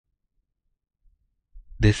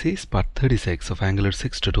This is part 36 of Angular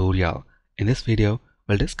 6 tutorial. In this video,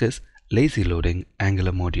 we'll discuss lazy loading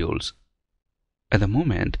Angular modules. At the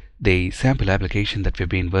moment, the sample application that we've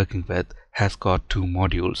been working with has got two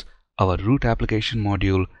modules, our root application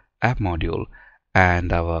module, app module,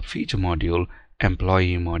 and our feature module,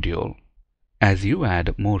 employee module. As you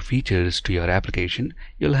add more features to your application,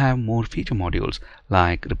 you'll have more feature modules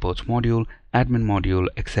like reports module, admin module,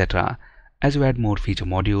 etc. As you add more feature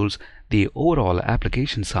modules, the overall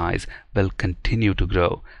application size will continue to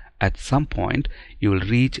grow. At some point, you will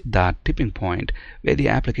reach that tipping point where the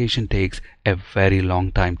application takes a very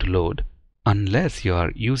long time to load. Unless you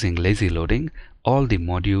are using lazy loading, all the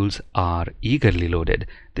modules are eagerly loaded.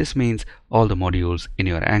 This means all the modules in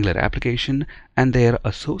your Angular application and their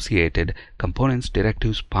associated components,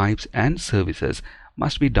 directives, pipes, and services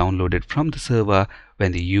must be downloaded from the server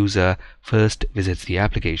when the user first visits the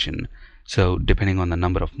application. So, depending on the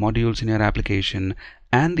number of modules in your application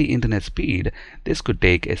and the internet speed, this could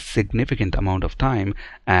take a significant amount of time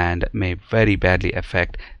and may very badly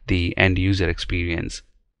affect the end user experience.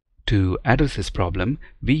 To address this problem,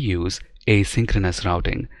 we use asynchronous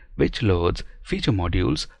routing, which loads feature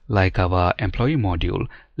modules like our employee module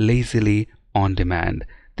lazily on demand.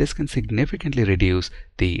 This can significantly reduce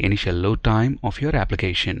the initial load time of your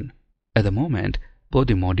application. At the moment, both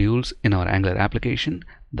the modules in our Angular application,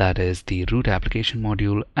 that is the root application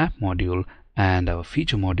module, app module, and our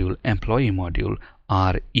feature module, employee module,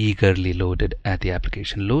 are eagerly loaded at the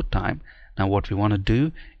application load time. Now what we want to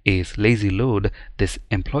do is lazy load this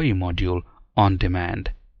employee module on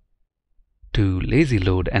demand. To lazy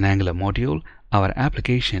load an Angular module, our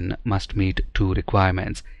application must meet two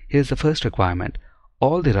requirements. Here's the first requirement.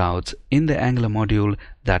 All the routes in the Angular module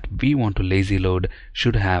that we want to lazy load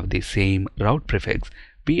should have the same route prefix.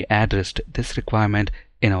 We addressed this requirement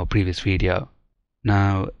in our previous video.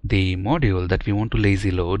 Now, the module that we want to lazy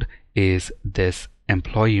load is this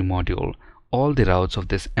employee module. All the routes of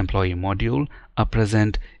this employee module are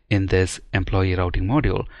present in this employee routing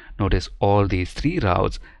module. Notice all these three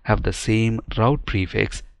routes have the same route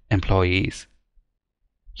prefix, employees.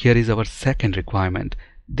 Here is our second requirement.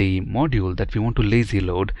 The module that we want to lazy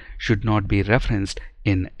load should not be referenced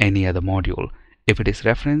in any other module. If it is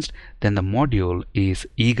referenced, then the module is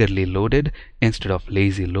eagerly loaded instead of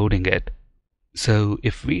lazy loading it. So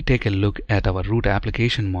if we take a look at our root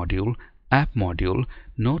application module, app module,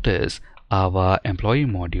 notice our employee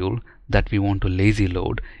module that we want to lazy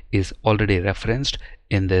load is already referenced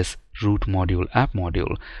in this root module, app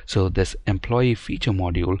module. So this employee feature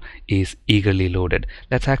module is eagerly loaded.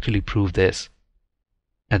 Let's actually prove this.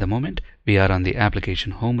 At the moment, we are on the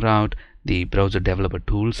application home route. The browser developer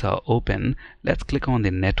tools are open. Let's click on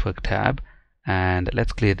the network tab and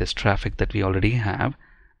let's clear this traffic that we already have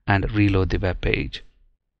and reload the web page.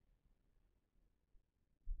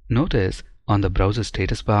 Notice on the browser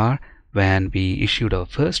status bar, when we issued our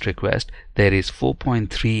first request, there is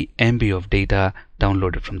 4.3 MB of data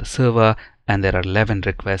downloaded from the server and there are 11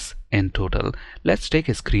 requests in total. Let's take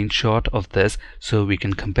a screenshot of this so we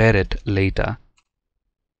can compare it later.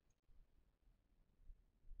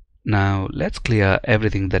 Now let's clear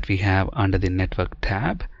everything that we have under the network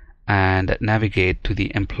tab and navigate to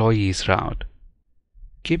the employees route.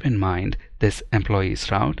 Keep in mind this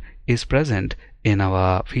employees route is present in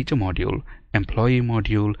our feature module, employee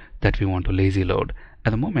module that we want to lazy load.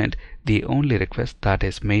 At the moment, the only request that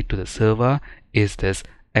is made to the server is this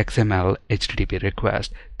XML HTTP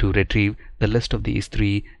request to retrieve the list of these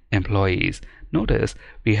three employees. Notice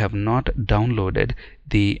we have not downloaded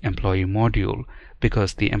the employee module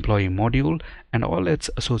because the employee module and all its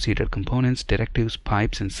associated components, directives,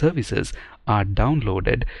 pipes, and services are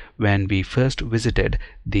downloaded when we first visited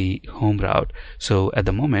the home route. So at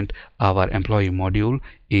the moment, our employee module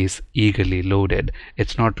is eagerly loaded.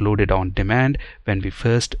 It's not loaded on demand when we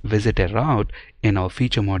first visit a route in our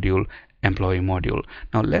feature module, employee module.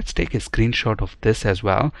 Now let's take a screenshot of this as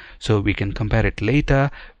well so we can compare it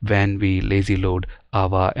later when we lazy load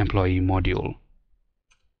our employee module.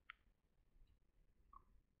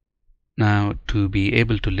 Now to be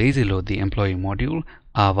able to lazy load the employee module,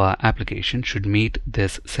 our application should meet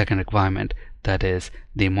this second requirement. That is,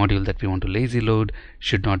 the module that we want to lazy load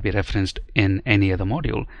should not be referenced in any other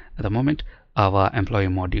module. At the moment, our employee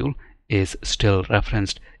module is still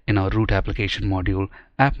referenced in our root application module,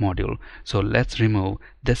 app module. So let's remove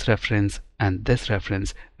this reference and this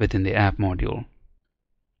reference within the app module.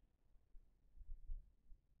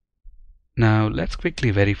 Now let's quickly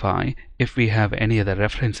verify if we have any other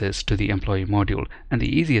references to the employee module, and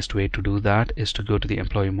the easiest way to do that is to go to the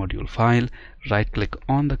employee module file, right click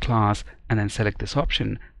on the class and then select this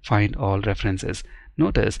option, find all references.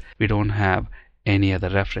 Notice we don't have any other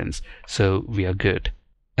reference, so we are good.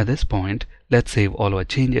 At this point, let's save all our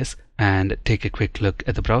changes and take a quick look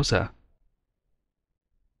at the browser.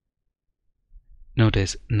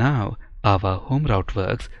 Notice now our home route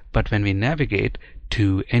works, but when we navigate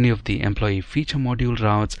to any of the employee feature module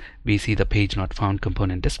routes, we see the page not found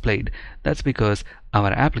component displayed. That's because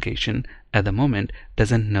our application at the moment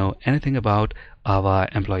doesn't know anything about our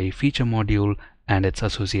employee feature module and its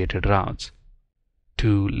associated routes.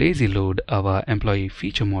 To lazy load our employee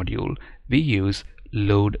feature module, we use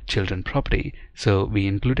load children property. So we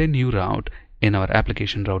include a new route in our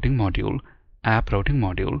application routing module, app routing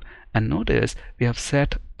module, and notice we have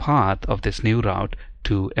set path of this new route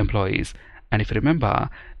to employees. And if you remember,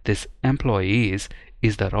 this employees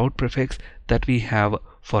is the route prefix that we have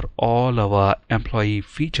for all our employee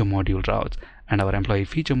feature module routes, and our employee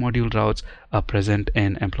feature module routes are present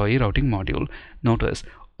in employee routing module. Notice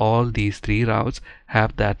all these three routes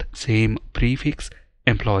have that same prefix,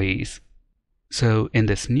 employees. So in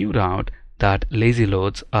this new route that lazy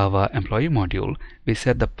loads our employee module, we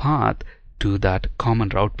set the path to that common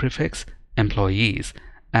route prefix, employees,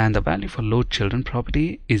 and the value for load children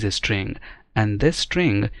property is a string, and this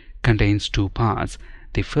string contains two parts.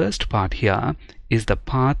 The first part here is the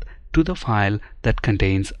path to the file that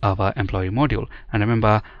contains our employee module, and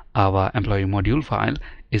remember our employee module file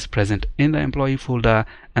is present in the employee folder,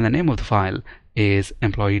 and the name of the file is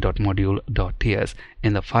employee.module.ts.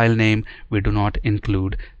 In the file name, we do not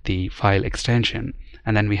include the file extension.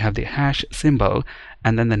 And then we have the hash symbol,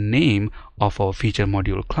 and then the name of our feature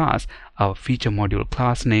module class. Our feature module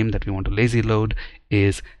class name that we want to lazy load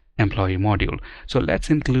is employee module. So let's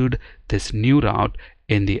include this new route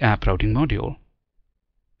in the app routing module.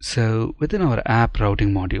 So within our app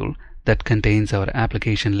routing module that contains our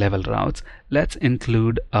application level routes, let's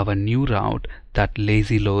include our new route that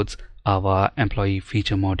lazy loads our employee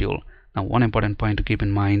feature module. Now one important point to keep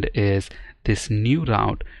in mind is this new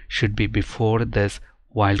route should be before this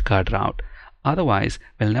wildcard route. Otherwise,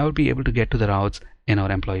 we'll never be able to get to the routes in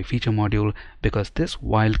our employee feature module, because this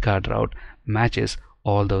wildcard route matches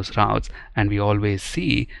all those routes, and we always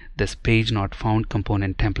see this page not found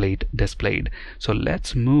component template displayed. So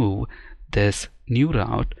let's move this new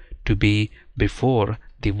route to be before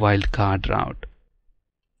the wildcard route.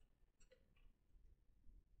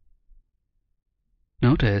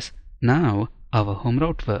 Notice now our home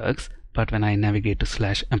route works, but when I navigate to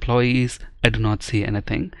 /employees, I do not see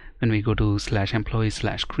anything. When we go to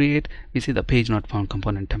 /employees/create, we see the page not found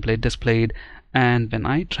component template displayed, and when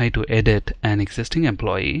I try to edit an existing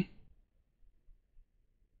employee,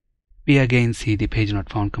 we again see the page not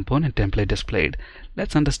found component template displayed.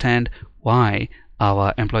 Let's understand why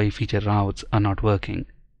our employee feature routes are not working.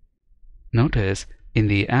 Notice in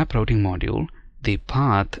the app routing module, the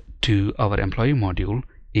path to our employee module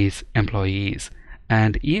is employees,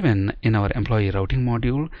 and even in our employee routing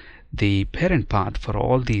module, the parent path for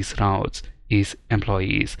all these routes is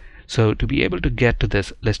employees. So to be able to get to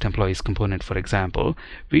this list employees component, for example,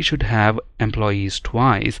 we should have employees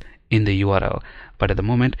twice in the URL, but at the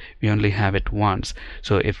moment we only have it once.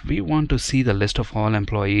 So if we want to see the list of all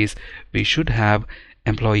employees, we should have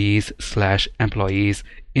employees/employees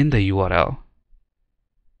in the URL.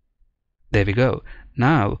 There we go.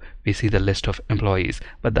 Now we see the list of employees,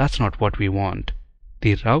 but that's not what we want.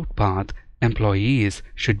 The route path employees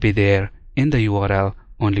should be there in the URL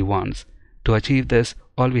only once. To achieve this,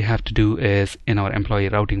 all we have to do is, in our employee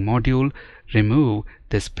routing module, remove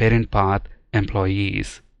this parent path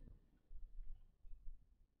employees.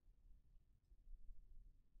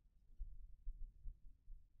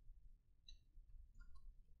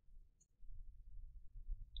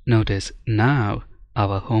 Notice now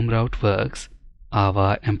our home route works,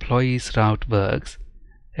 our employees route works,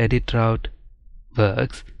 edit route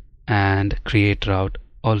works, and create route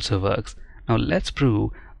also works. Now let's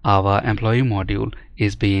prove our employee module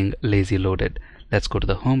is being lazy loaded. Let's go to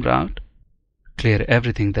the home route, clear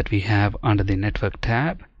everything that we have under the network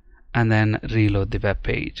tab, and then reload the web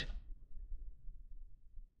page.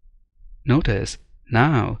 Notice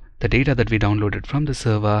now the data that we downloaded from the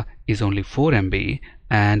server is only 4 MB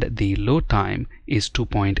and the load time is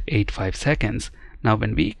 2.85 seconds. Now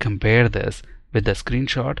when we compare this with the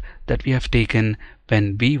screenshot that we have taken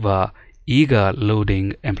when we were eager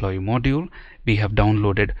loading employee module, we have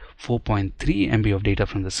downloaded 4.3 MB of data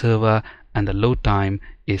from the server and the load time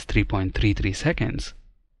is 3.33 seconds.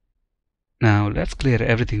 Now let's clear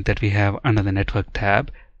everything that we have under the network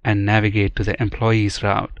tab and navigate to the employees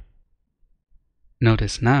route.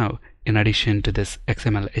 Notice now, in addition to this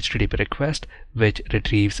XML HTTP request which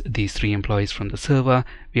retrieves these 3 employees from the server,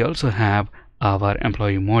 we also have our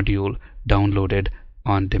employee module downloaded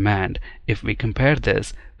on demand. If we compare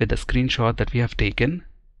this with the screenshot that we have taken,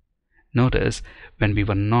 notice when we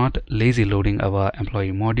were not lazy loading our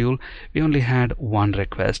employee module, we only had one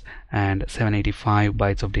request and 785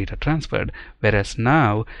 bytes of data transferred, whereas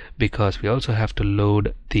now, because we also have to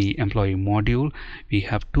load the employee module, we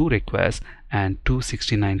have two requests and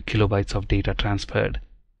 269 kilobytes of data transferred.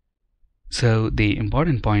 So the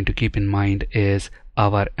important point to keep in mind is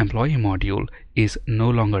our employee module is no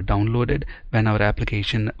longer downloaded when our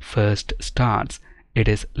application first starts. It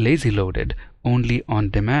is lazy loaded only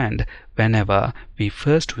on demand whenever we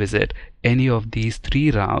first visit any of these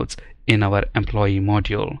three routes in our employee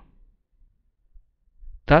module.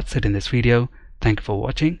 That's it in this video. Thank you for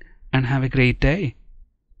watching and have a great day.